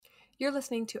You're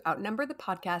listening to Outnumber the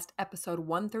Podcast, episode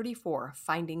 134,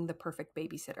 Finding the Perfect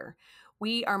Babysitter.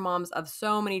 We are moms of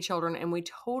so many children, and we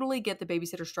totally get the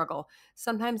babysitter struggle.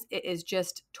 Sometimes it is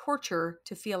just torture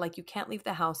to feel like you can't leave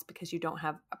the house because you don't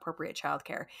have appropriate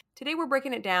childcare. Today, we're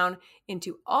breaking it down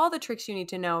into all the tricks you need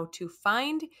to know to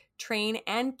find, train,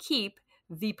 and keep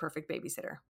the perfect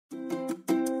babysitter.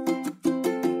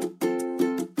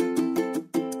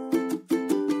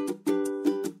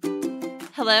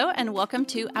 Hello, and welcome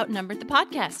to Outnumbered the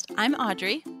Podcast. I'm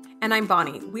Audrey. And I'm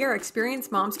Bonnie. We are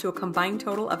experienced moms to a combined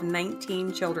total of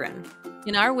 19 children.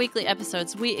 In our weekly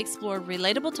episodes, we explore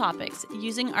relatable topics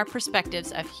using our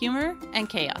perspectives of humor and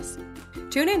chaos.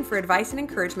 Tune in for advice and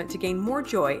encouragement to gain more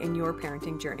joy in your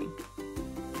parenting journey.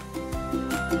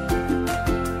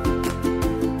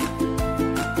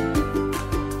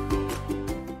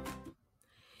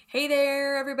 Hey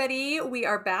there, everybody. We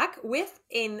are back with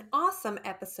an awesome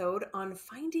episode on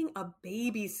finding a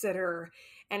babysitter.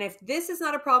 And if this is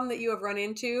not a problem that you have run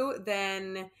into,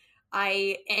 then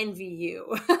I envy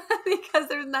you because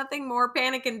there's nothing more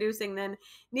panic-inducing than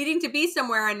needing to be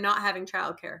somewhere and not having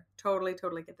childcare. Totally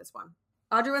get this one.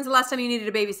 Audrey, when's the last time you needed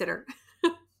a babysitter?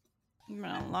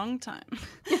 A long time.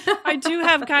 I do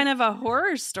have kind of a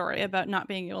horror story about not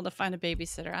being able to find a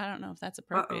babysitter. I don't know if that's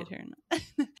appropriate here or not.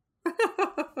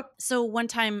 So one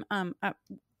time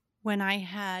when I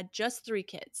had just 3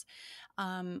 kids,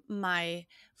 my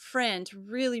friend,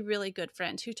 really good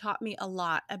friend who taught me a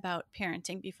lot about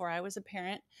parenting before I was a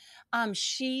parent,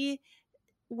 she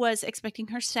was expecting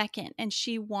her second, and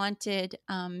she wanted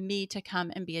me to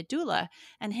come and be a doula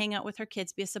and hang out with her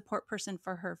kids, be a support person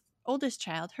for her oldest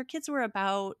child. Her kids were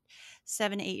about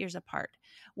 7-8 years apart.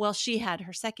 Well, she had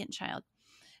her second child.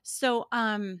 So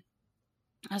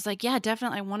I was like, yeah,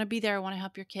 definitely. I want to be there. I want to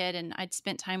help your kid. And I'd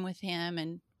spent time with him,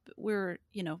 and we were,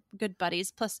 good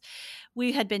buddies. Plus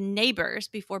we had been neighbors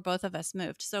before both of us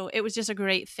moved. So it was just a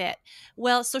great fit.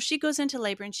 Well, so she goes into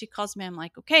labor and she calls me. I'm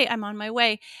like, okay, I'm on my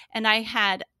way. And I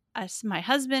had my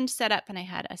husband set up, and I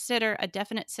had a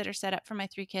definite sitter set up for my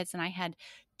 3 kids. And I had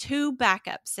 2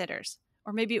 backup sitters,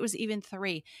 or maybe it was even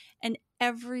 3. And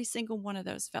every single one of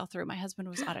those fell through. My husband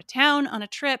was out of town on a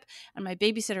trip, and my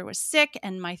babysitter was sick,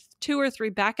 and my 2 or 3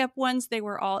 backup ones, they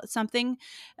were all something.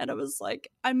 And I was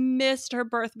like, I missed her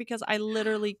birth because I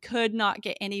literally could not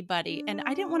get anybody. And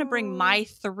I didn't want to bring my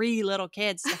 3 little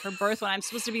kids to her birth when I'm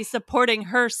supposed to be supporting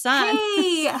her son.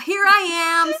 Hey, here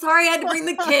I am. Sorry I had to bring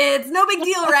the kids. No big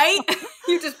deal, right?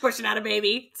 You're just pushing out a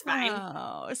baby. It's fine.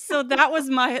 Oh, so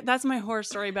that's my horror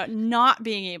story about not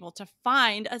being able to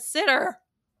find a sitter.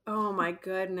 Oh my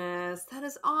goodness. That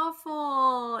is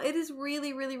awful. It is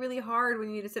really hard when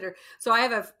you need a sitter. So I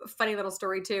have a funny little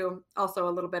story too. Also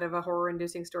a little bit of a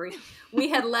horror-inducing story. We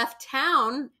had left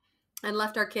town and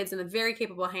left our kids in the very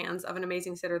capable hands of an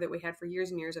amazing sitter that we had for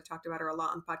years and years. I've talked about her a lot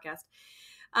on the podcast.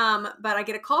 But I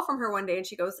get a call from her one day, and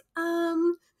she goes,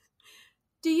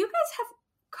 do you guys have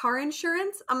car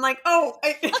insurance? I'm like,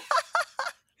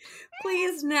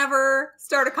 please never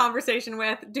start a conversation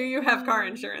with, do you have car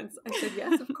insurance? I said,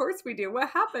 yes, of course we do. What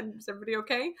happened? Is everybody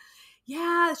okay?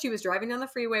 Yeah, she was driving down the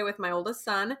freeway with my oldest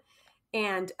son,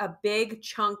 and a big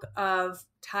chunk of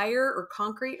tire or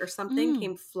concrete or something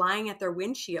came flying at their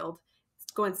windshield,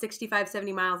 going 65,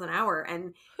 70 miles an hour,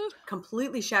 and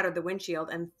completely shattered the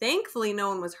windshield. And thankfully, no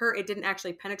one was hurt. It didn't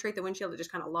actually penetrate the windshield. It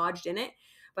just kind of lodged in it.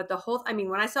 But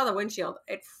when I saw the windshield,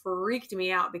 it freaked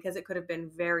me out because it could have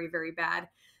been very, very bad.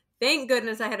 Thank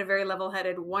goodness I had a very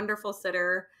level-headed, wonderful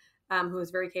sitter who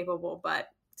was very capable. But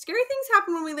scary things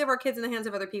happen when we leave our kids in the hands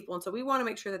of other people. And so we want to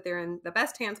make sure that they're in the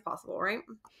best hands possible, right?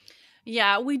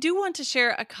 Yeah, we do want to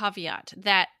share a caveat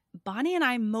that Bonnie and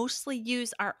I mostly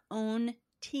use our own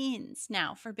teens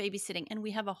now for babysitting. And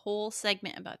we have a whole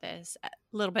segment about this a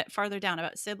little bit farther down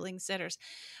about sibling sitters.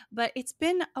 But it's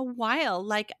been a while.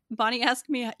 Like Bonnie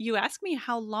you asked me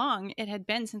how long it had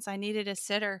been since I needed a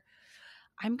sitter.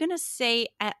 I'm going to say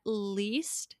at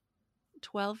least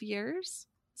 12 years.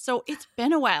 So it's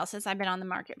been a while since I've been on the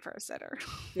market for a sitter.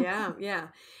 Yeah.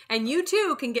 And you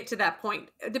too can get to that point,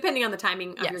 depending on the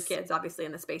timing of your kids, obviously,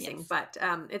 and the spacing. Yes. But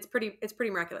it's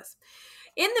pretty miraculous.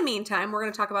 In the meantime, we're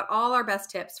going to talk about all our best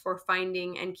tips for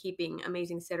finding and keeping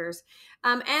amazing sitters.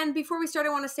 And before we start, I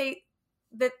want to say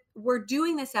that we're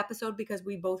doing this episode because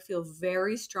we both feel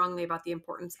very strongly about the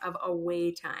importance of away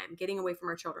time, getting away from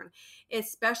our children,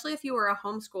 especially if you are a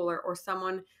homeschooler or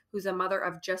someone who's a mother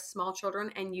of just small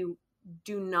children and you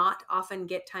do not often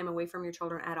get time away from your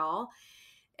children at all.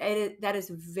 That is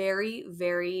very,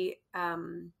 very,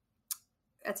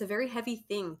 that's a very heavy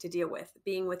thing to deal with,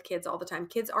 being with kids all the time.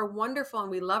 Kids are wonderful and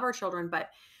we love our children, but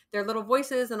their little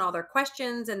voices and all their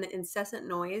questions and the incessant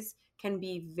noise can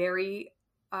be very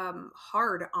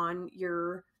hard on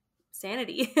your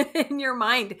sanity in your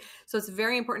mind. So it's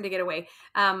very important to get away.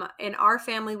 In our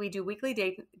family, we do weekly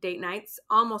date nights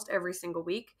almost every single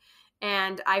week.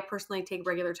 And I personally take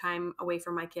regular time away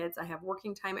from my kids. I have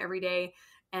working time every day.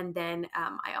 And then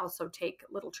I also take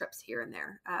little trips here and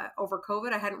there. Over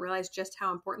COVID, I hadn't realized just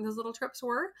how important those little trips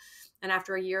were. And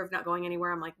after a year of not going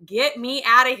anywhere, I'm like, get me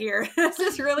out of here. This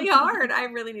is really hard. I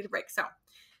really need a break. So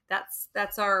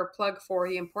that's our plug for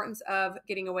the importance of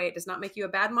getting away. It does not make you a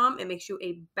bad mom. It makes you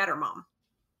a better mom.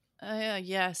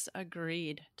 Yes,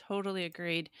 agreed. Totally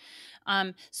agreed.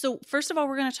 So first of all,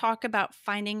 we're going to talk about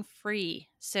finding free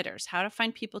sitters, how to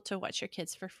find people to watch your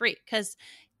kids for free. Because,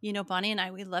 Bonnie and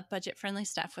I, we love budget-friendly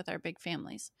stuff with our big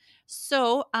families.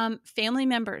 So family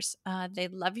members, they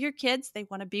love your kids. They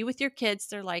want to be with your kids.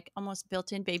 They're like almost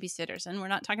built-in babysitters. And we're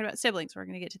not talking about siblings. We're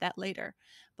going to get to that later.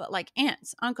 But like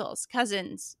aunts, uncles,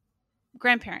 cousins,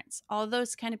 grandparents, all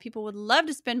those kind of people would love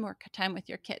to spend more time with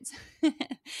your kids.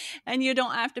 And you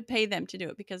don't have to pay them to do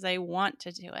it because they want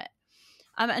to do it.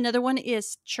 Another one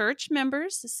is church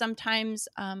members sometimes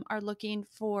are looking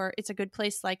for, it's a good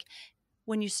place, like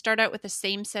when you start out with the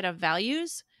same set of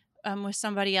values with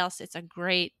somebody else, it's a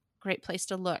great place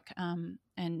to look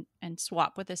and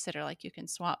swap with a sitter. Like you can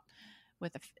swap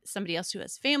with somebody else who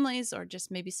has families, or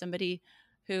just maybe somebody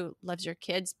who loves your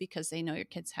kids because they know your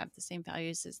kids have the same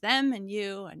values as them and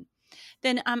you. And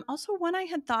then also one I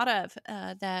had thought of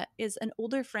that is an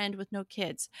older friend with no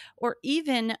kids, or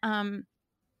even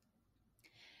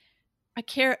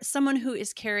someone who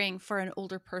is caring for an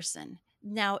older person.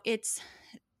 Now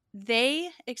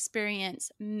they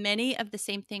experience many of the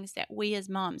same things that we as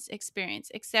moms experience,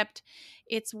 except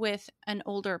it's with an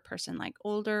older person, like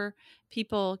older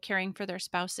people caring for their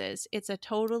spouses. It's a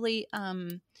totally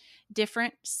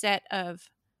different set of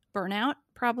burnout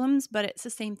problems, but it's the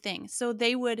same thing. So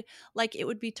it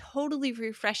would be totally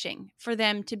refreshing for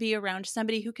them to be around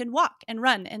somebody who can walk and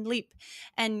run and leap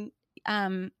and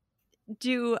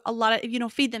do a lot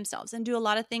of, feed themselves and do a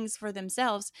lot of things for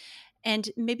themselves.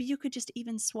 And maybe you could just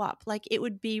even swap. Like it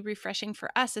would be refreshing for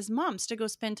us as moms to go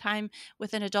spend time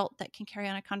with an adult that can carry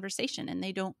on a conversation and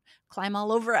they don't climb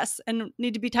all over us and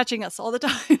need to be touching us all the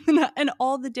time and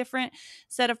all the different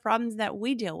set of problems that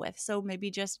we deal with. So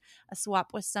maybe just a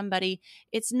swap with somebody.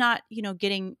 It's not,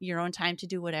 getting your own time to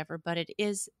do whatever, but it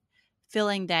is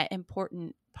filling that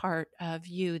important part of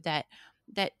you that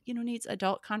needs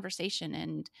adult conversation,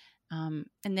 and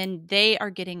then they are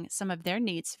getting some of their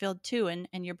needs filled too, and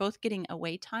you're both getting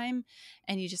away time,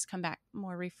 and you just come back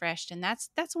more refreshed. And that's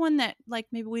one that like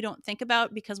maybe we don't think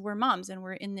about because we're moms and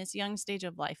we're in this young stage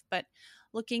of life, but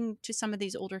looking to some of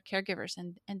these older caregivers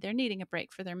and they're needing a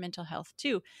break for their mental health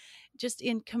too, just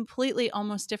in completely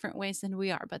almost different ways than we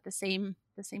are, but the same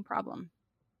problem.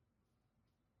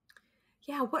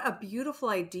 Yeah, what a beautiful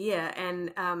idea.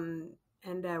 And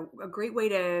a great way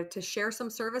to share some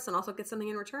service and also get something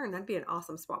in return. That'd be an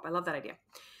awesome swap. I love that idea.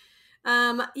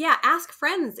 Ask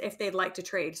friends if they'd like to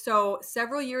trade. So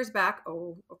several years back,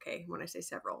 when I say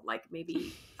several, like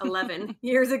maybe 11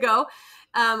 years ago,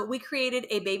 we created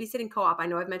a babysitting co-op. I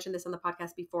know I've mentioned this on the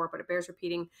podcast before, but it bears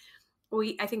repeating.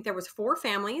 I think there was 4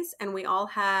 families, and we all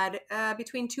had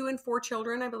between 2 and 4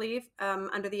 children, I believe,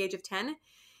 under the age of 10.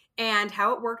 And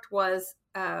how it worked was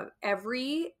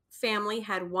every family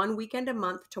had 1 weekend a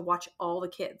month to watch all the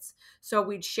kids. So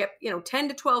we'd ship, 10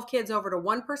 to 12 kids over to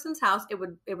one person's house.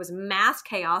 It was mass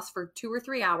chaos for 2 or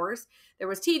 3 hours. There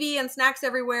was TV and snacks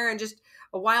everywhere and just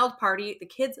a wild party. The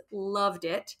kids loved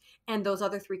it. And those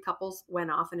other 3 couples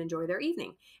went off and enjoyed their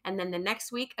evening. And then the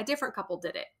next week, a different couple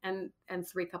did it. And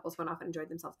 3 couples went off and enjoyed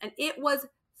themselves. And it was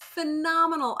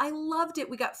phenomenal. I loved it.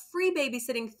 We got free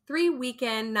babysitting 3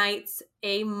 weekend nights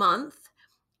a month.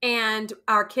 And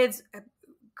our kids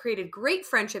created great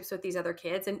friendships with these other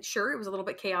kids. And sure, it was a little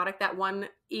bit chaotic that one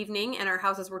evening and our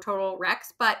houses were total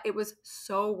wrecks, but it was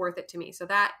so worth it to me. So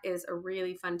that is a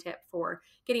really fun tip for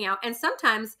getting out. And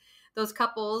sometimes those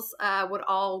couples would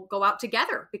all go out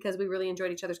together because we really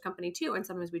enjoyed each other's company too. And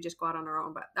sometimes we just go out on our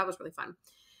own, but that was really fun.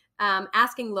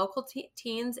 Asking local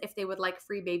teens if they would like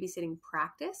free babysitting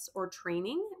practice or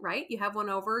training, right? You have one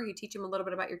over, you teach them a little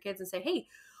bit about your kids and say, hey,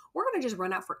 we're going to just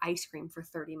run out for ice cream for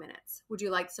 30 minutes. Would you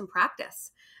like some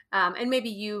practice? And maybe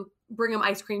you bring them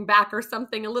ice cream back or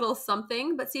something, a little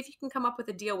something, but see if you can come up with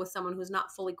a deal with someone who's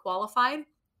not fully qualified.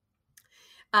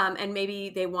 And maybe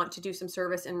they want to do some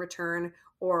service in return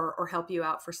or help you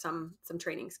out for some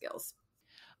training skills.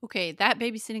 Okay, that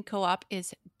babysitting co-op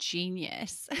is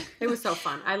genius. It was so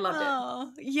fun. I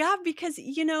loved it. Yeah, because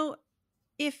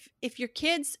if your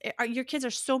kids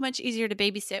are so much easier to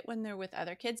babysit when they're with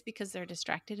other kids because they're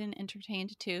distracted and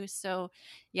entertained too. So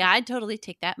yeah, I'd totally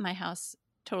take that in my house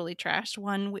totally trashed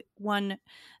one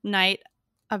night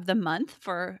of the month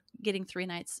for getting 3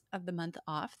 nights of the month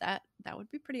off. That would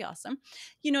be pretty awesome.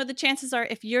 The chances are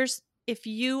if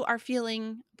you are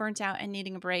feeling burnt out and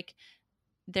needing a break,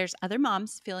 there's other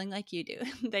moms feeling like you do.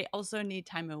 They also need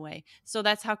time away. So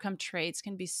that's how come trades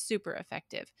can be super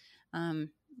effective.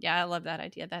 Yeah, I love that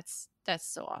idea. That's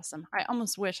so awesome. I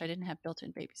almost wish I didn't have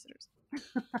built-in babysitters.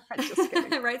 Just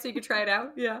kidding. Right? So you could try it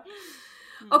out. Yeah.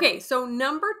 Okay, so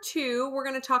number 2, we're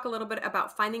going to talk a little bit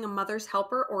about finding a mother's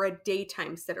helper or a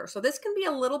daytime sitter. So this can be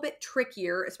a little bit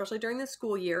trickier, especially during the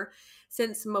school year,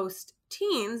 since most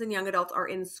teens and young adults are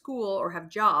in school or have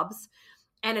jobs,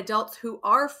 and adults who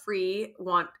are free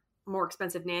want more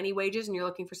expensive nanny wages, and you're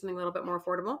looking for something a little bit more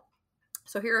affordable.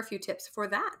 So here are a few tips for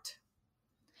that.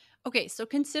 Okay, so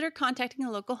consider contacting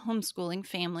a local homeschooling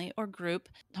family or group.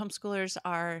 Homeschoolers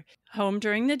are home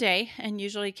during the day and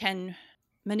usually can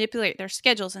manipulate their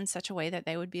schedules in such a way that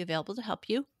they would be available to help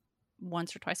you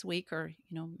once or twice a week, or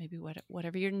maybe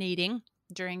whatever you're needing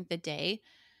during the day.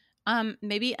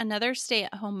 Maybe another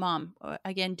stay-at-home mom,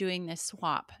 again, doing this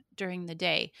swap during the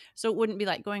day. So it wouldn't be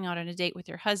like going out on a date with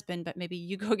your husband, but maybe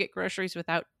you go get groceries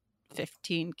without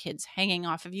 15 kids hanging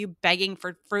off of you, begging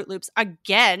for Fruit Loops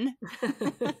again.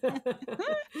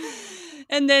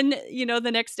 And then,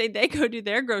 the next day they go do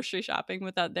their grocery shopping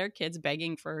without their kids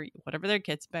begging for whatever their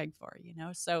kids beg for,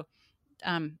 So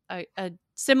a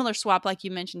similar swap, like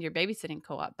you mentioned, your babysitting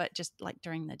co-op, but just like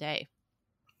during the day.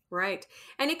 Right.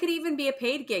 And it could even be a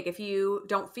paid gig if you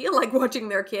don't feel like watching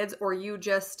their kids, or you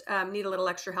just need a little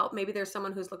extra help. Maybe there's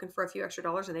someone who's looking for a few extra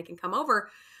dollars and they can come over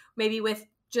maybe with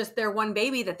just their one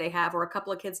baby that they have, or a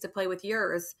couple of kids to play with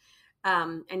yours,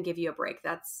 and give you a break.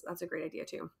 That's a great idea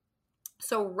too.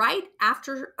 So right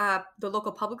after the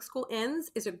local public school ends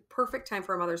is a perfect time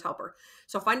for a mother's helper.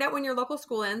 So find out when your local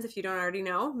school ends, if you don't already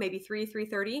know, maybe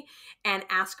 3:30, and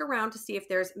ask around to see if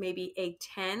there's maybe a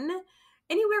 10,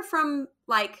 anywhere from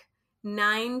like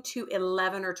 9 to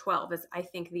 11 or 12 is, I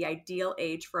think, the ideal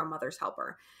age for a mother's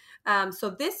helper. So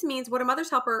this means, what a mother's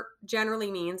helper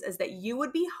generally means is that you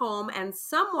would be home and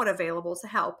somewhat available to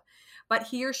help, but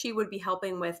he or she would be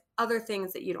helping with other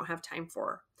things that you don't have time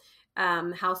for.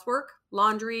 Housework,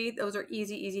 laundry, those are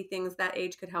easy things that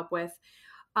age could help with.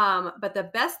 But the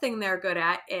best thing they're good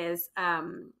at is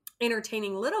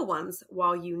entertaining little ones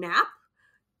while you nap,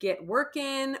 get work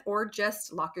in, or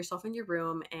just lock yourself in your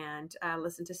room and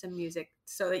listen to some music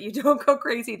so that you don't go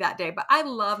crazy that day. But I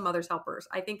love mother's helpers.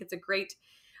 I think it's a great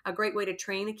way to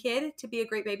train a kid to be a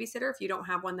great babysitter if you don't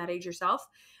have one that age yourself,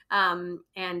 and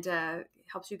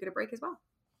helps you get a break as well.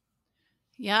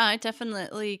 Yeah, I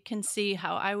definitely can see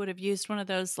how I would have used one of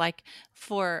those, like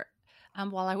for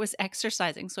while I was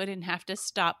exercising, so I didn't have to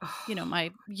stop,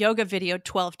 my yoga video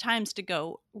 12 times to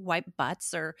go wipe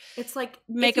butts, or it's like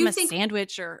make them a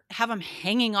sandwich, or have them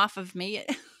hanging off of me.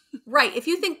 Right. If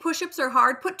you think push-ups are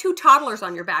hard, put 2 toddlers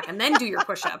on your back and then do your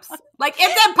push-ups. Like,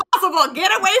 it's impossible.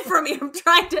 Get away from me. I'm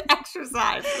trying to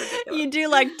exercise. You do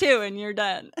like 2 and you're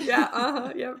done.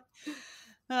 Yeah.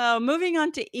 Yep. Moving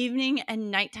on to evening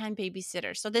and nighttime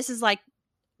babysitters. So this is like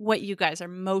what you guys are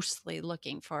mostly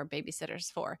looking for babysitters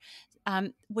for.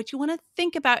 What you want to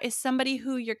think about is somebody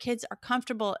who your kids are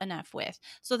comfortable enough with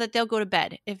so that they'll go to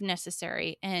bed if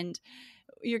necessary. And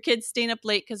your kids staying up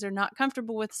late because they're not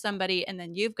comfortable with somebody, and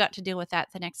then you've got to deal with that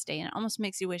the next day. And it almost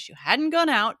makes you wish you hadn't gone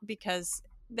out because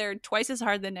they're twice as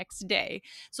hard the next day.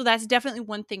 So that's definitely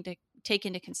one thing to take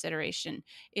into consideration,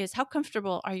 is how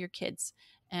comfortable are your kids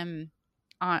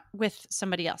with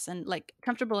somebody else, and like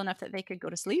comfortable enough that they could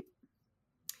go to sleep.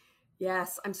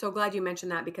 Yes, I'm so glad you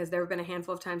mentioned that, because there have been a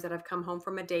handful of times that I've come home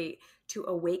from a date to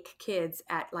awake kids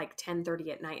at like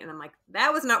 10:30 at night. And I'm like,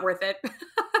 that was not worth it,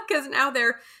 because now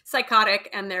they're psychotic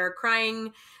and they're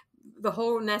crying the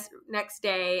whole next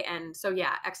day. And so,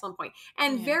 yeah, excellent point.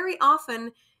 And very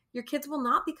often your kids will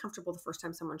not be comfortable the first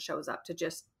time someone shows up to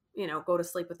just, go to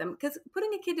sleep with them, because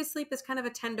putting a kid to sleep is kind of a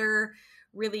tender,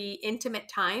 really intimate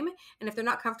time. And if they're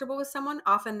not comfortable with someone,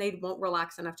 often they won't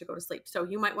relax enough to go to sleep. So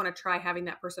you might want to try having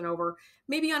that person over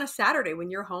maybe on a Saturday when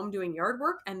you're home doing yard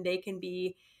work, and they can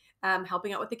be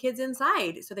helping out with the kids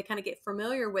inside. So they kind of get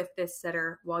familiar with this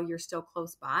sitter while you're still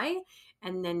close by,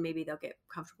 and then maybe they'll get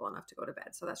comfortable enough to go to bed.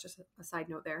 So that's just a side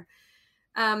note there.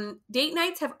 Date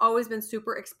nights have always been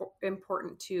super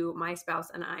important to my spouse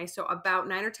and I. So about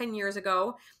 9 or 10 years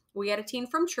ago, we had a teen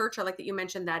from church. I like that you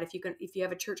mentioned that. If you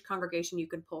have a church congregation you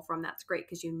can pull from, that's great,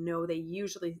 because they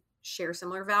usually share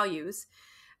similar values.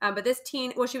 But this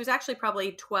teen, she was actually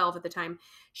probably 12 at the time.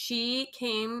 She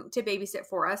came to babysit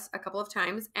for us a couple of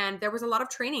times, and there was a lot of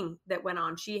training that went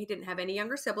on. She didn't have any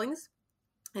younger siblings.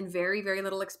 and very, very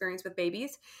little experience with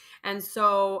babies. And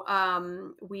so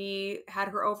we had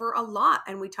her over a lot,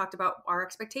 and we talked about our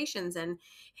expectations and,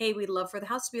 hey, we'd love for the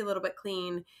house to be a little bit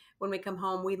clean when we come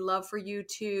home. We'd love for you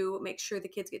to make sure the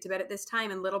kids get to bed at this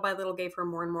time. And little by little gave her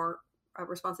more and more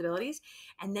responsibilities.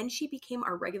 And then she became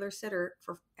our regular sitter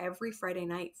for every Friday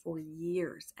night for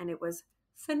years. And it was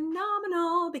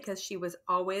phenomenal because she was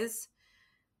always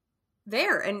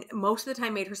there and most of the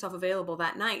time made herself available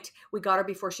that night. We got her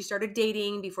before she started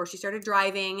dating, before she started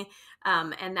driving.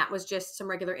 And that was just some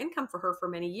regular income for her for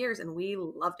many years. And we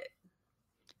loved it.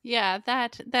 Yeah,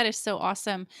 that is so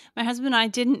awesome. My husband and I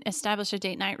didn't establish a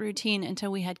date night routine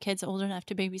until we had kids old enough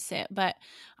to babysit, but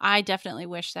I definitely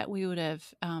wish that we would have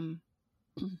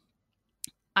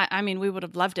I mean, we would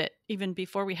have loved it even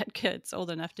before we had kids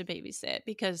old enough to babysit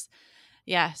because,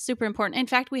 yeah, super important. In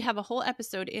fact, we have a whole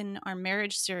episode in our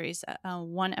marriage series,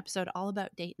 one episode all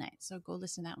about date night. So go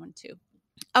listen to that one too.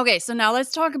 Okay, so now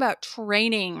let's talk about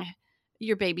training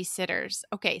your babysitters.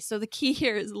 Okay, so the key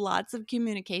here is lots of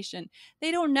communication. They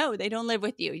don't know. They don't live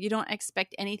with you. You don't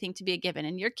expect anything to be a given.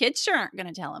 And your kids sure aren't going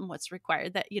to tell them what's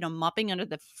required. That, mopping under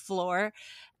the floor,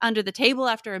 under the table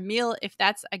after a meal, if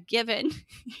that's a given,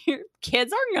 your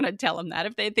kids aren't going to tell them that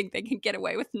if they think they can get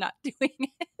away with not doing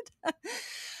it.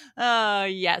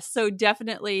 Yes, so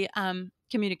definitely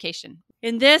communication.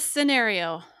 In this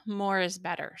scenario, more is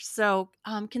better. So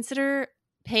consider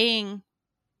paying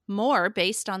more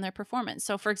based on their performance.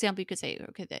 So for example, you could say,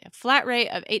 okay, a flat rate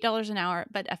of $8 an hour,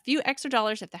 but a few extra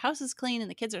dollars if the house is clean and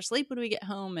the kids are asleep when we get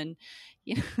home, and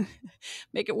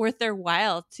make it worth their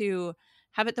while to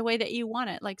have it the way that you want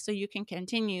it. Like, so you can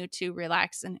continue to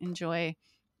relax and enjoy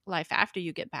life after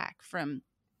you get back from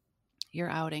your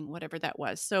outing, whatever that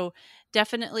was. So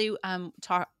definitely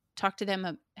talk to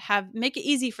them, make it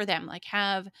easy for them, like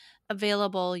have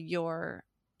available your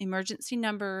emergency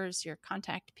numbers, your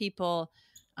contact people,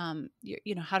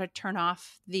 how to turn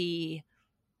off the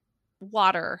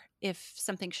water if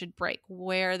something should break,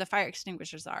 where the fire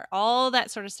extinguishers are, all that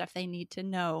sort of stuff they need to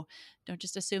know. Don't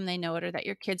just assume they know it, or that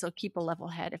your kids will keep a level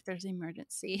head if there's an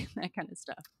emergency, that kind of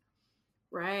stuff.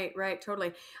 Right,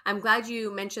 totally. I'm glad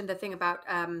you mentioned the thing about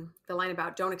the line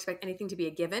about don't expect anything to be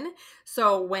a given.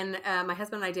 So when my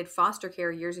husband and I did foster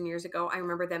care years and years ago, I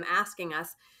remember them asking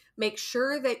us, make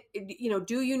sure that,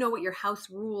 do you know what your house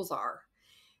rules are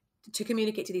to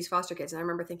communicate to these foster kids? And I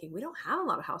remember thinking, we don't have a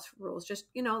lot of house rules, just,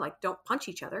 like don't punch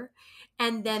each other.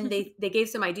 And then they gave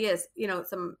some ideas,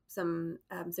 some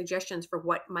suggestions for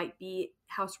what might be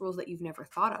house rules that you've never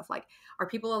thought of. Like, are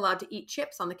people allowed to eat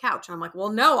chips on the couch? And I'm like, well,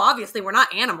 no, obviously we're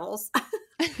not animals.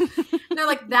 And they're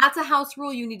like, that's a house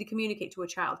rule you need to communicate to a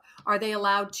child. Are they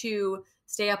allowed to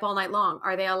stay up all night long?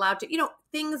 Are they allowed to,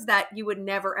 things that you would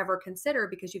never, ever consider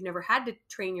because you've never had to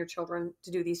train your children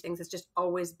to do these things. It's just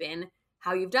always been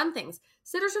how you've done things.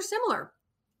 Sitters are similar.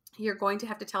 You're going to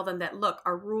have to tell them that, look,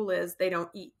 our rule is they don't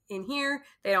eat in here.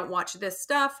 They don't watch this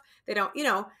stuff. They don't,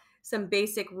 some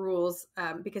basic rules,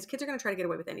 because kids are going to try to get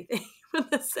away with anything when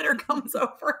the sitter comes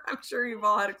over. I'm sure you've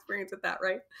all had experience with that,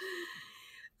 right?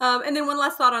 And then one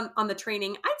last thought on the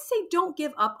training. I'd say don't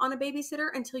give up on a babysitter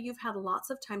until you've had lots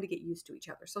of time to get used to each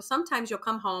other. So sometimes you'll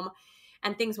come home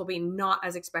and things will be not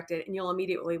as expected, and you'll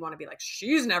immediately want to be like,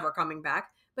 she's never coming back.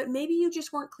 But maybe you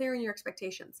just weren't clear in your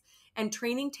expectations. And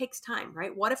training takes time,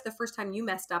 right? What if the first time you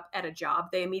messed up at a job,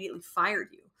 they immediately fired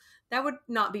you? That would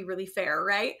not be really fair,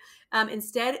 right?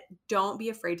 Instead, don't be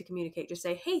afraid to communicate. Just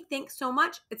say, hey, thanks so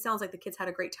much. It sounds like the kids had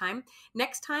a great time.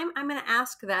 Next time, I'm going to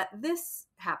ask that this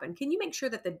happen. Can you make sure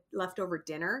that the leftover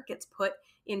dinner gets put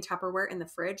in Tupperware in the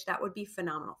fridge? That would be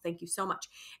phenomenal. Thank you so much.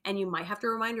 And you might have to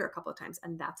remind her a couple of times,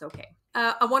 and that's okay.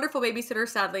 A wonderful babysitter,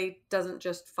 sadly, doesn't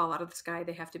just fall out of the sky.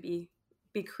 They have to be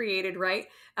created, right?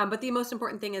 But the most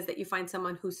important thing is that you find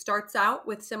someone who starts out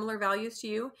with similar values to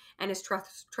you and is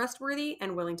trustworthy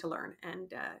and willing to learn,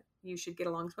 and you should get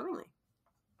along swimmingly.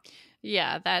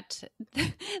 Yeah,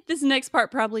 this next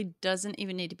part probably doesn't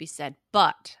even need to be said,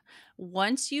 but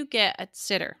once you get a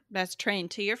sitter that's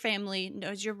trained to your family,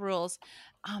 knows your rules,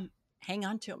 hang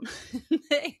on to them.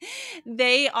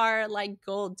 They are like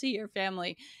gold to your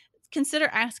family. Consider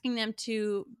asking them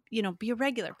to, be a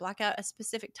regular, block out a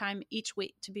specific time each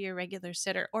week to be a regular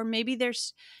sitter. Or maybe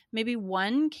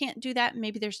one can't do that.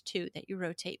 Maybe there's two that you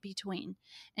rotate between.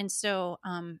 And so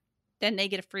then they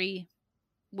get a free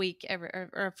week or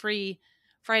a free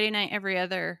Friday night every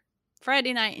other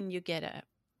Friday night, and you get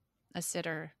a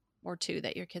sitter or two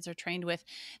that your kids are trained with.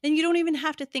 Then you don't even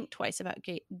have to think twice about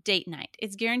date night.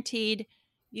 It's guaranteed.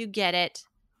 You get it.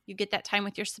 You get that time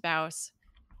with your spouse.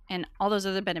 And all those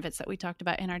other benefits that we talked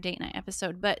about in our date night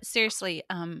episode. But seriously,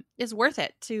 it's worth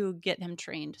it to get them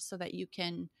trained so that you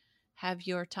can have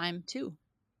your time too.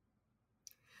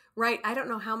 Right. I don't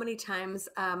know how many times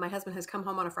my husband has come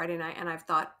home on a Friday night and I've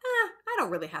thought, I don't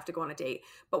really have to go on a date,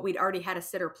 but we'd already had a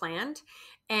sitter planned.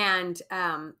 And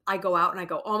I go out and I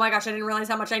go, oh my gosh, I didn't realize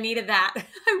how much I needed that.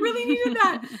 I really needed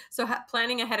that. So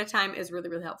planning ahead of time is really,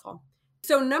 really helpful.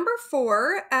 So number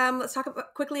 4, let's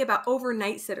talk quickly about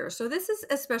overnight sitters. So this is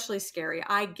especially scary.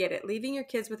 I get it. Leaving your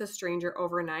kids with a stranger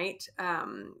overnight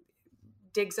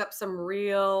digs up some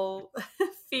real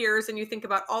fears, and you think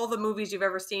about all the movies you've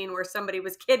ever seen where somebody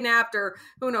was kidnapped or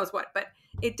who knows what, but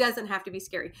it doesn't have to be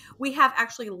scary. We have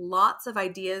actually lots of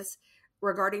ideas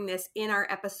regarding this in our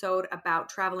episode about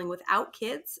traveling without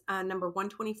kids, number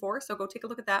 124. So go take a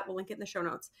look at that. We'll link it in the show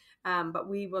notes, but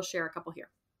we will share a couple here.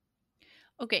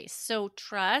 Okay, so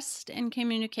trust and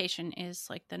communication is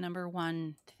like the number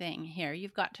one thing here.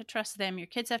 You've got to trust them. Your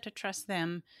kids have to trust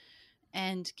them.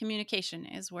 And communication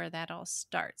is where that all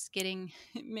starts,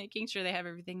 making sure they have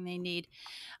everything they need.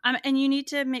 And you need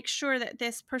to make sure that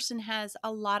this person has a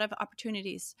lot of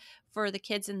opportunities for the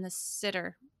kids and the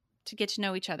sitter to get to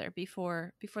know each other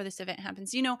before this event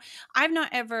happens. You know, I've not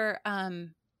ever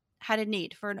had a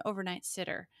need for an overnight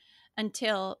sitter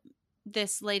until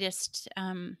this latest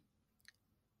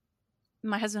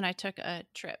my husband and I took a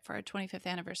trip for our 25th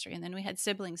anniversary, and then we had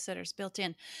sibling sitters built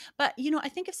in. But, you know, I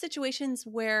think of situations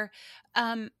where,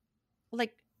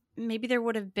 like, maybe there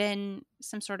would have been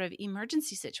some sort of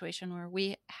emergency situation where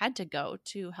we had to go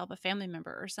to help a family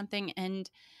member or something, and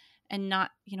not,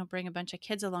 you know, bring a bunch of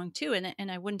kids along too.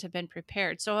 And I wouldn't have been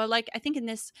prepared. So, like, I think in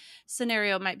this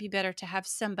scenario, it might be better to have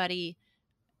somebody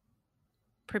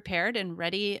prepared and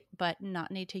ready, but not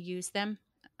need to use them.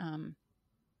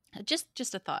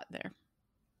 Just a thought there.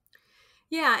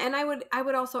 Yeah, and I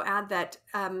would also add that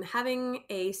having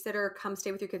a sitter come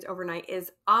stay with your kids overnight is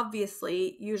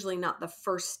obviously usually not the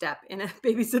first step in a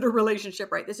babysitter relationship,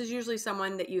 right? This is usually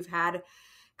someone that you've had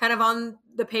kind of on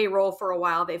the payroll for a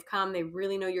while. They've come, they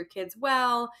really know your kids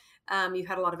well. You've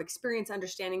had a lot of experience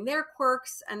understanding their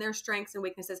quirks and their strengths and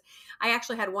weaknesses. I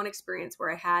actually had one experience where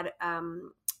I had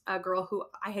a girl who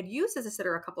I had used as a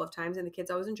sitter a couple of times, and the kids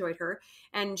always enjoyed her.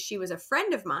 And she was a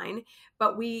friend of mine,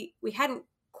 but we hadn't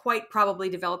quite probably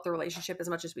developed the relationship as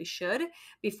much as we should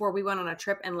before we went on a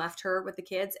trip and left her with the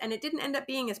kids. And it didn't end up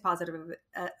being as positive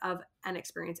of an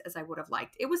experience as I would have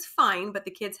liked. It was fine, but the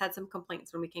kids had some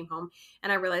complaints when we came home,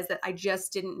 and I realized that I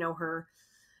just didn't know her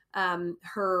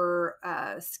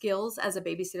skills as a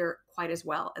babysitter quite as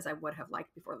well as I would have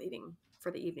liked before leaving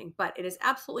for the evening. But it is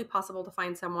absolutely possible to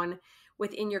find someone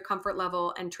within your comfort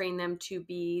level and train them to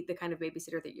be the kind of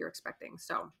babysitter that you're expecting.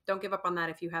 So don't give up on that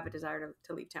if you have a desire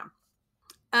to leave town.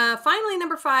 Finally,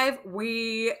 number 5,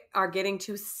 we are getting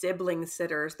to sibling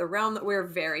sitters, the realm that we're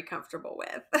very comfortable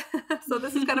with. So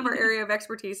this is kind of our area of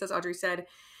expertise, as Audrey said.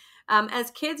 As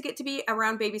kids get to be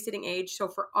around babysitting age, so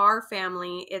for our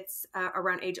family, it's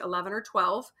around age 11 or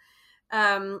 12,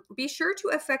 be sure to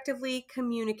effectively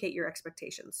communicate your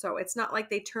expectations. So it's not like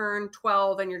they turn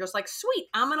 12 and you're just like, sweet,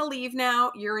 I'm going to leave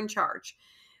now, you're in charge.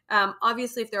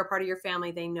 Obviously, if they're a part of your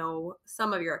family, they know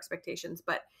some of your expectations,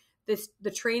 but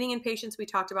the training and patience we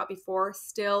talked about before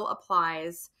still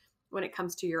applies when it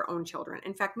comes to your own children.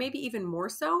 In fact, maybe even more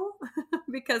so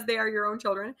because they are your own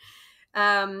children.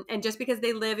 And just because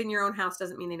they live in your own house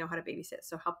doesn't mean they know how to babysit.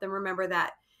 So help them remember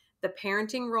that the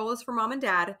parenting role is for mom and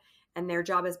dad, and their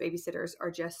job as babysitters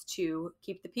are just to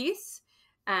keep the peace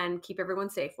and keep everyone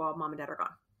safe while mom and dad are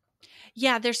gone.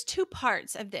 Yeah, there's 2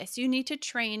 parts of this. You need to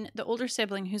train the older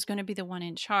sibling who's going to be the one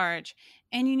in charge,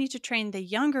 and you need to train the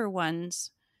younger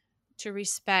ones to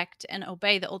respect and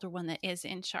obey the older one that is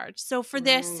in charge. So for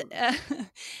this,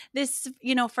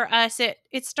 you know, for us,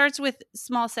 it starts with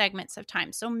small segments of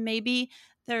time. So maybe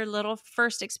their little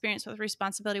first experience with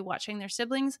responsibility watching their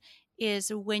siblings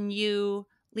is when you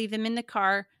leave them in the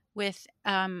car with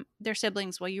their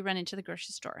siblings while you run into the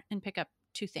grocery store and pick up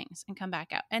 2 things and come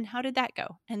back out. And how did that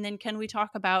go? And then can we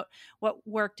talk about what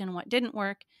worked and what didn't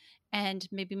work, and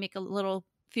maybe make a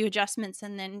few adjustments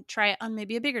and then try it on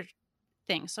maybe a bigger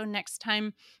thing. So next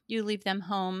time you leave them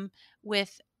home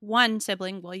with one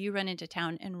sibling while you run into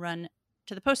town and run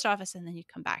to the post office, and then you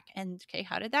come back and, okay,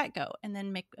 how did that go? And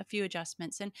then make a few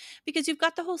adjustments. And because you've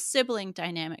got the whole sibling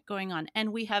dynamic going on,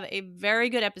 and we have a very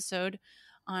good episode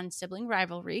on sibling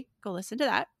rivalry. Go listen to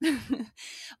that.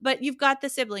 But you've got the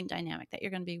sibling dynamic that you're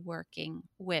going to be working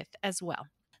with as well.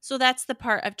 So that's the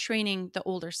part of training the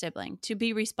older sibling to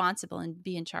be responsible and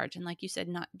be in charge. And like you said,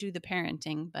 not do the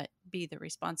parenting, but be the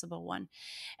responsible one.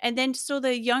 And then so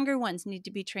the younger ones need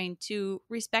to be trained to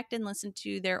respect and listen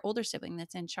to their older sibling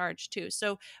that's in charge too.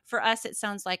 So for us, it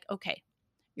sounds like, okay,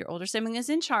 your older sibling is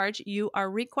in charge. You are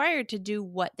required to do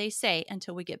what they say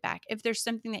until we get back. If there's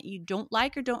something that you don't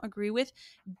like or don't agree with,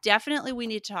 definitely we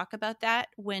need to talk about that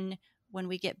when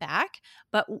we get back.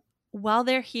 But while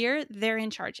they're here, they're in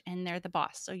charge and they're the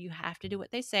boss. So you have to do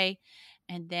what they say,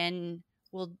 and then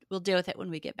we'll deal with it when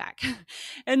we get back.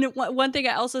 And one thing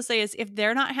I also say is, if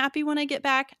they're not happy when I get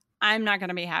back, I'm not going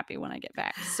to be happy when I get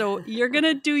back. So you're going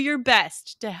to do your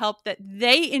best to help that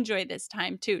they enjoy this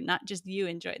time too, not just you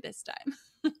enjoy this time.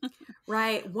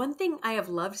 Right. One thing I have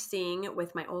loved seeing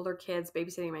with my older kids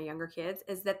babysitting my younger kids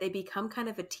is that they become kind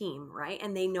of a team, right?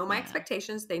 And they know my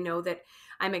expectations. They know that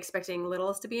I'm expecting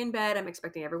littlest to be in bed. I'm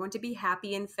expecting everyone to be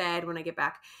happy and fed when I get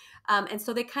back. And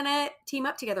so they kind of team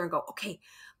up together and go, okay,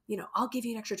 I'll give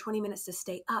you an extra 20 minutes to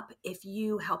stay up if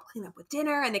you help clean up with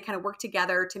dinner. And they kind of work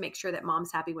together to make sure that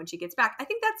mom's happy when she gets back. I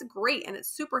think that's great. And it's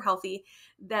super healthy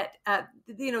that,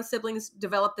 siblings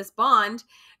develop this bond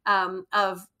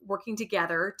of working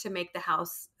together to make the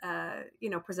house,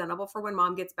 presentable for when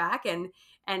mom gets back,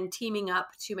 and teaming up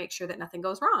to make sure that nothing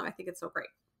goes wrong. I think it's so great.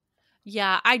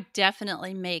 Yeah, I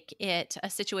definitely make it a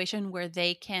situation where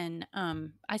they can,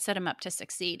 I set them up to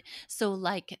succeed. So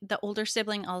like the older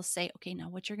sibling, I'll say, okay, now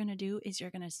what you're going to do is you're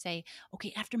going to say,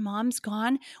 okay, after mom's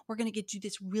gone, we're going to get you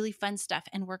this really fun stuff.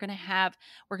 And we're going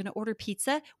to order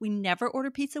pizza. We never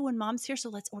order pizza when mom's here. So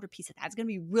let's order pizza. That's going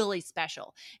to be really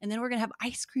special. And then we're going to have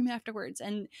ice cream afterwards.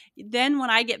 And then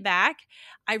when I get back,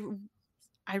 I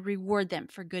reward them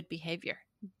for good behavior.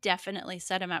 Definitely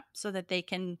set them up so that they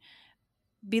can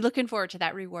be looking forward to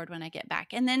that reward when I get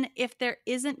back. And then if there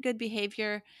isn't good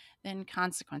behavior, then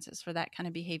consequences for that kind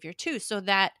of behavior too, so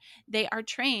that they are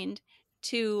trained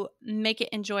to make it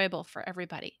enjoyable for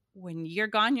everybody. When you're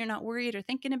gone, you're not worried or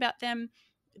thinking about them.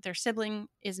 Their sibling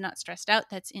is not stressed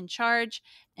out, that's in charge,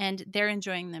 and they're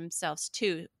enjoying themselves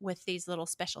too with these little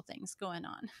special things going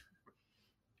on.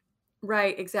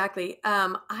 Right, exactly.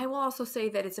 I will also say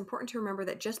that it's important to remember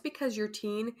that just because your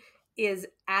teen is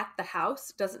at the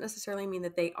house doesn't necessarily mean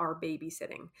that they are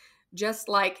babysitting. Just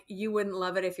like you wouldn't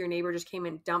love it if your neighbor just came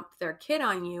and dumped their kid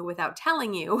on you without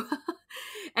telling you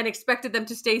and expected them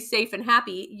to stay safe and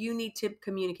happy, you need to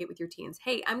communicate with your teens.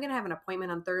 Hey, I'm going to have an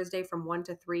appointment on Thursday from 1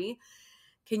 to 3.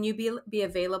 Can you be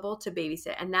available to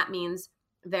babysit? And that means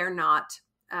they're not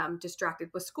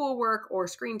distracted with schoolwork or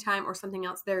screen time or something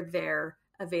else. They're there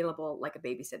available like a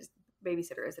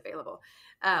babysitter is available.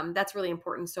 That's really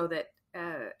important so that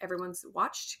everyone's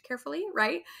watched carefully,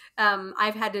 right?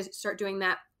 I've had to start doing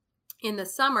that in the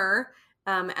summer.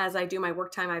 As I do my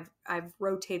work time, I've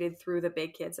rotated through the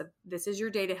big kids of this is your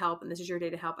day to help and this is your day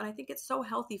to help. And I think it's so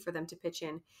healthy for them to pitch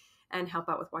in and help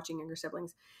out with watching younger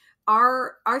siblings.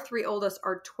 Our 3 oldest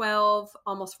are 12,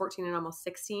 almost 14, and almost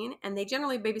 16, and they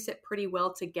generally babysit pretty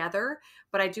well together.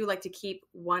 But I do like to keep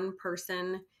one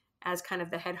person as kind of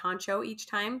the head honcho each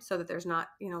time so that there's not,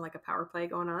 like a power play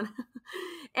going on.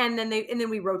 and then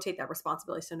we rotate that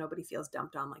responsibility so nobody feels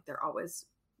dumped on like they're always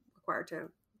required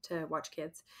to watch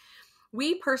kids.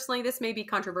 We personally, this may be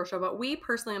controversial, but we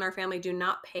personally in our family do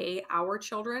not pay our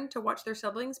children to watch their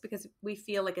siblings because we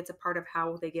feel like it's a part of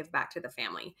how they give back to the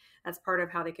family. That's part of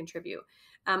how they contribute.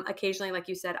 Occasionally, like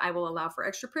you said, I will allow for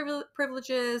extra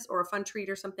privileges or a fun treat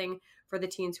or something for the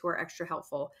teens who are extra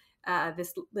helpful.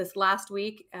 This last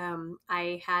week,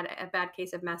 I had a bad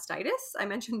case of mastitis. I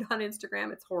mentioned on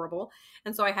Instagram, it's horrible.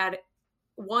 And so I had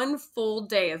one full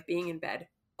day of being in bed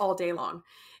all day long.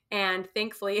 And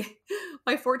thankfully,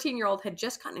 my 14-year-old had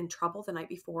just gotten in trouble the night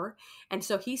before. And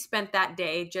so he spent that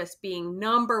day just being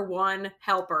number one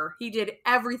helper. He did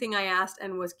everything I asked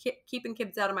and was keeping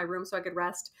kids out of my room so I could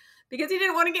rest because he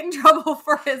didn't want to get in trouble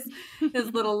for his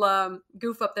little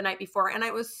goof up the night before. And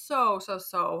I was so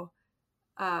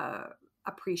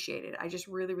appreciated. I just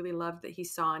really, really loved that he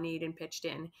saw a need and pitched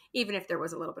in, even if there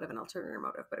was a little bit of an ulterior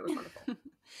motive, but it was wonderful.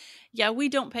 Yeah, we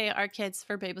don't pay our kids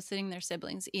for babysitting their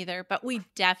siblings either, but we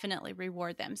definitely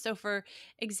reward them. So for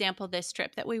example, this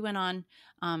trip that we went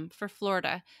on for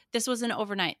Florida, this was an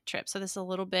overnight trip. So this is a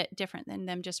little bit different than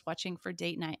them just watching for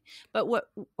date night. But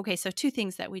so 2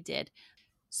 things that we did.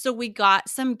 So we got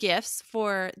some gifts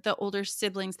for the older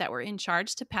siblings that were in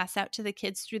charge to pass out to the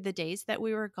kids through the days that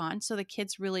we were gone. So the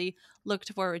kids really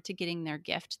looked forward to getting their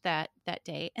gift that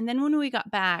day. And then when we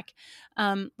got back,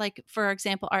 like for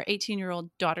example, our 18-year-old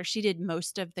daughter, she did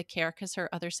most of the care because her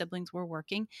other siblings were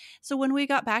working. So when we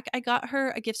got back, I got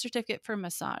her a gift certificate for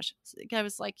massage. I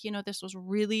was like, this was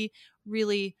really,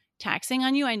 really taxing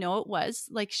on you. I know it was.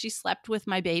 Like, she slept with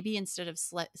my baby instead of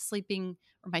sleeping,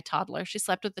 or my toddler. She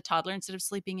slept with the toddler instead of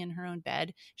sleeping in her own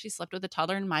bed. She slept with the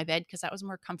toddler in my bed because that was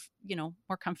more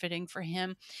more comforting for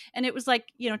him. And it was like,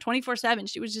 24/7.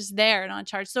 She was just there and on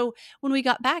charge. So when we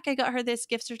got back, I got her this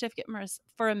gift certificate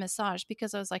for a massage,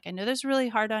 because I was like, I know this is really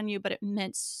hard on you, but it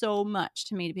meant so much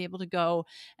to me to be able to go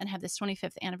and have this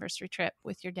 25th anniversary trip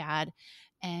with your dad.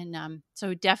 And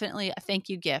so definitely a thank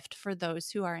you gift for those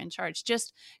who are in charge.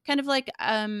 Just kind of like,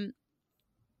 a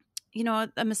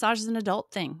massage is an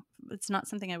adult thing. It's not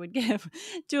something I would give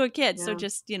to a kid. Yeah. So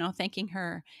just, thanking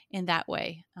her in that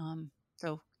way.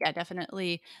 So yeah,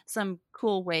 definitely some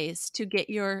cool ways to get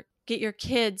your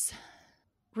kids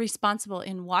responsible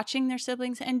in watching their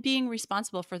siblings and being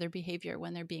responsible for their behavior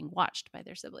when they're being watched by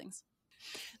their siblings.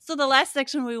 So the last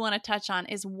section we want to touch on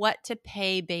is what to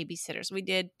pay babysitters. We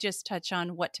did just touch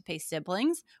on what to pay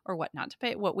siblings, or what not to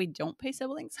pay, what we don't pay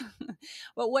siblings,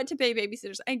 but what to pay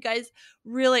babysitters. And guys,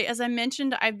 really, as I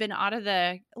mentioned, I've been out of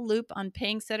the loop on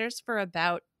paying sitters for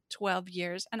about 12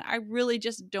 years, and I really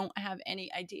just don't have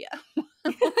any idea.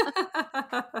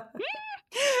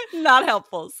 Not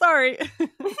helpful. Sorry.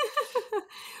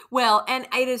 Well, and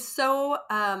it is so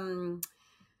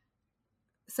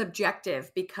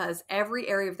subjective, because every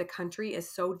area of the country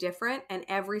is so different, and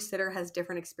every sitter has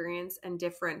different experience and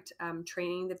different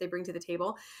training that they bring to the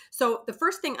table. So the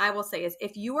first thing I will say is,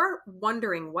 if you are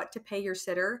wondering what to pay your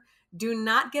sitter, do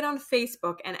not get on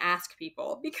Facebook and ask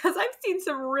people, because I've seen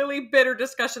some really bitter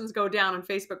discussions go down in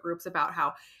Facebook groups about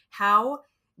how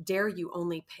dare you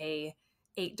only pay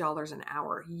 $8 an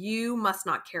hour. You must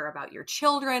not care about your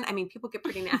children. I mean, people get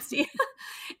pretty nasty.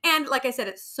 And like I said,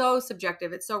 it's so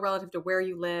subjective. It's so relative to where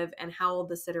you live and how old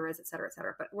the sitter is, et cetera, et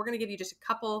cetera. But we're going to give you just a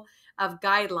couple of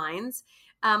guidelines.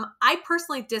 I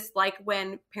personally dislike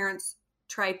when parents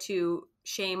try to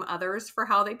shame others for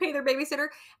how they pay their babysitter.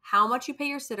 How much you pay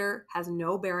your sitter has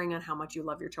no bearing on how much you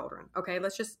love your children. Okay,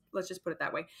 let's just put it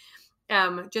that way.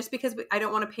 Just because I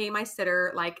don't want to pay my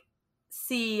sitter like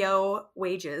CEO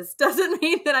wages doesn't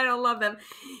mean that I don't love them.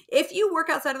 If you work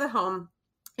outside of the home,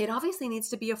 it obviously needs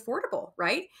to be affordable,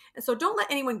 right? And so don't let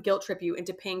anyone guilt trip you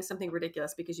into paying something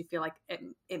ridiculous because you feel like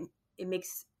it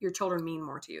makes your children mean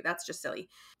more to you. That's just silly.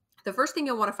 The first thing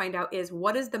you'll want to find out is,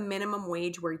 what is the minimum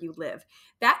wage where you live?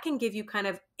 That can give you kind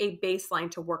of a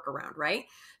baseline to work around, right?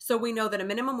 So we know that a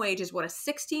minimum wage is what a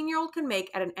 16-year-old can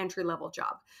make at an entry-level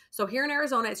job. So here in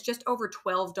Arizona, it's just over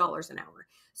 $12 an hour.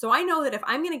 So I know that if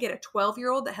I'm going to get a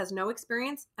 12-year-old that has no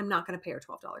experience, I'm not going to pay her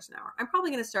 $12 an hour. I'm probably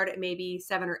going to start at maybe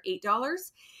 $7 or $8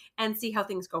 and see how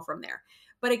things go from there.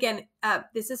 But again,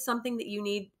 this is something that you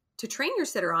need to train your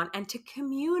sitter on and to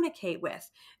communicate with.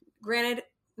 Granted,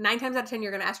 9 times out of 10,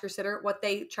 you're going to ask your sitter what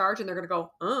they charge, and they're going to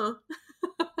go,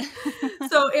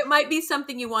 So it might be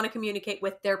something you want to communicate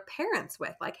with their parents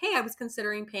with, like, hey, I was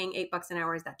considering paying $8 an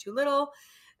hour. Is that too little?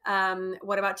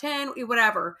 What about 10?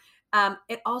 Whatever.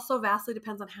 It also vastly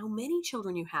depends on how many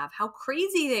children you have, how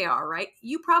crazy they are, right?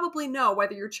 You probably know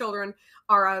whether your children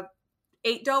are a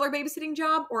 $8 babysitting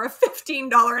job or a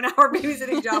 $15 an hour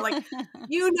babysitting job. Like,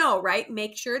 right?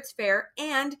 Make sure it's fair,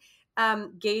 and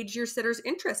gauge your sitter's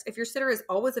interest. If your sitter is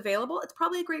always available, it's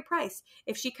probably a great price.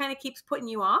 If she kind of keeps putting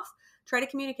you off, try to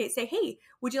communicate. Say, hey,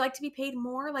 would you like to be paid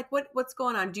more? Like, what's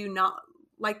going on? Do you not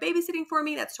like babysitting for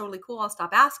me? That's totally cool. I'll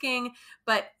stop asking.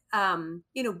 But,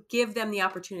 give them the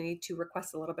opportunity to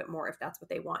request a little bit more if that's what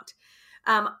they want.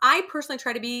 I personally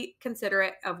try to be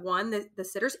considerate of the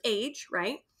sitter's age,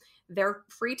 right? Their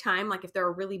free time. Like, if they're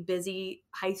a really busy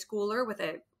high schooler with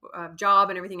a job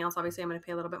and everything else, obviously I'm going to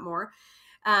pay a little bit more.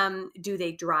 Do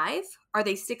they drive? Are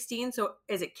they 16? So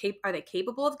are they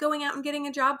capable of going out and getting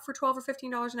a job for $12 or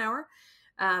 $15 an hour?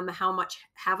 How much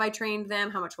have I trained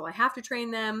them? How much will I have to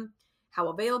train them? How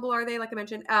available are they? Like I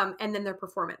mentioned, and then their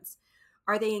performance.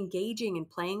 Are they engaging and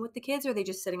playing with the kids? Or are they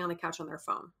just sitting on the couch on their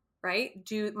phone? Right?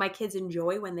 Do my kids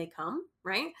enjoy when they come?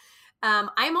 Right?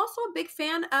 I'm also a big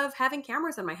fan of having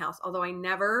cameras in my house, although I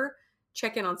never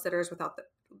check in on sitters without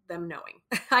them knowing.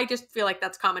 I just feel like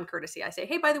that's common courtesy. I say,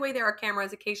 hey, by the way, there are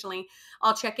cameras. Occasionally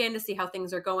I'll check in to see how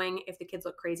things are going. If the kids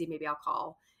look crazy, maybe I'll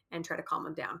call and try to calm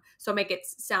them down. So make it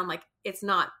sound like it's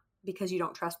not because you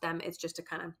don't trust them. It's just to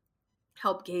kind of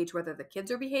help gauge whether the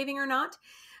kids are behaving or not.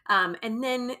 And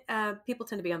then people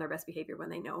tend to be on their best behavior when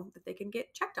they know that they can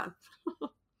get checked on.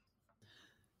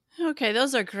 Okay,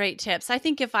 those are great tips. I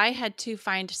think if I had to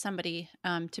find somebody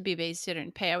to be a babysitter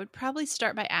and pay, I would probably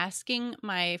start by asking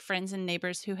my friends and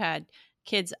neighbors who had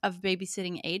kids of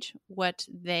babysitting age what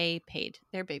they paid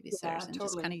their babysitters, and totally.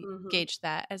 just kind of gauge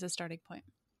that as a starting point.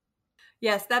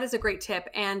 Yes, that is a great tip.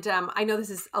 And I know this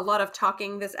is a lot of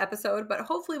talking this episode, but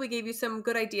hopefully we gave you some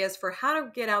good ideas for how to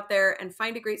get out there and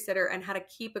find a great sitter and how to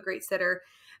keep a great sitter.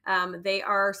 They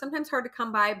are sometimes hard to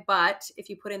come by, but if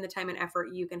you put in the time and effort,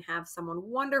 you can have someone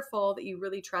wonderful that you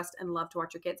really trust and love to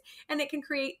watch your kids. And it can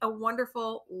create a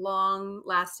wonderful,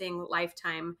 long-lasting,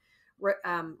 lifetime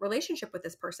relationship with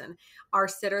this person. Our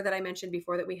sitter that I mentioned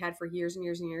before that we had for years and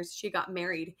years and years, she got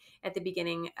married at the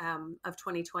beginning of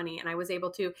 2020. And I was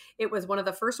able to, it was one of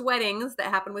the first weddings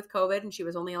that happened with COVID, and she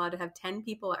was only allowed to have 10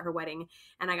 people at her wedding.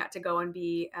 And I got to go and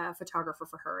be a photographer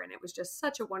for her. And it was just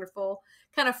such a wonderful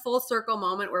kind of full circle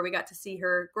moment where we got to see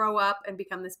her grow up and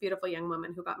become this beautiful young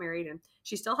woman who got married. And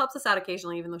she still helps us out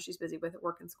occasionally, even though she's busy with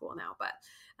work and school now. But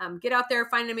get out there,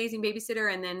 find an amazing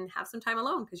babysitter, and then have some time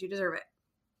alone because you deserve it.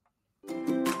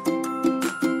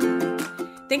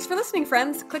 Thanks for listening,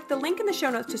 friends. Click the link in the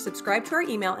show notes to subscribe to our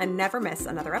email and never miss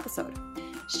another episode.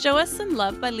 Show us some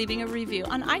love by leaving a review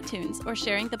on iTunes or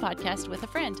sharing the podcast with a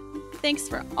friend. Thanks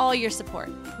for all your support.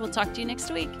 We'll talk to you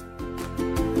next week.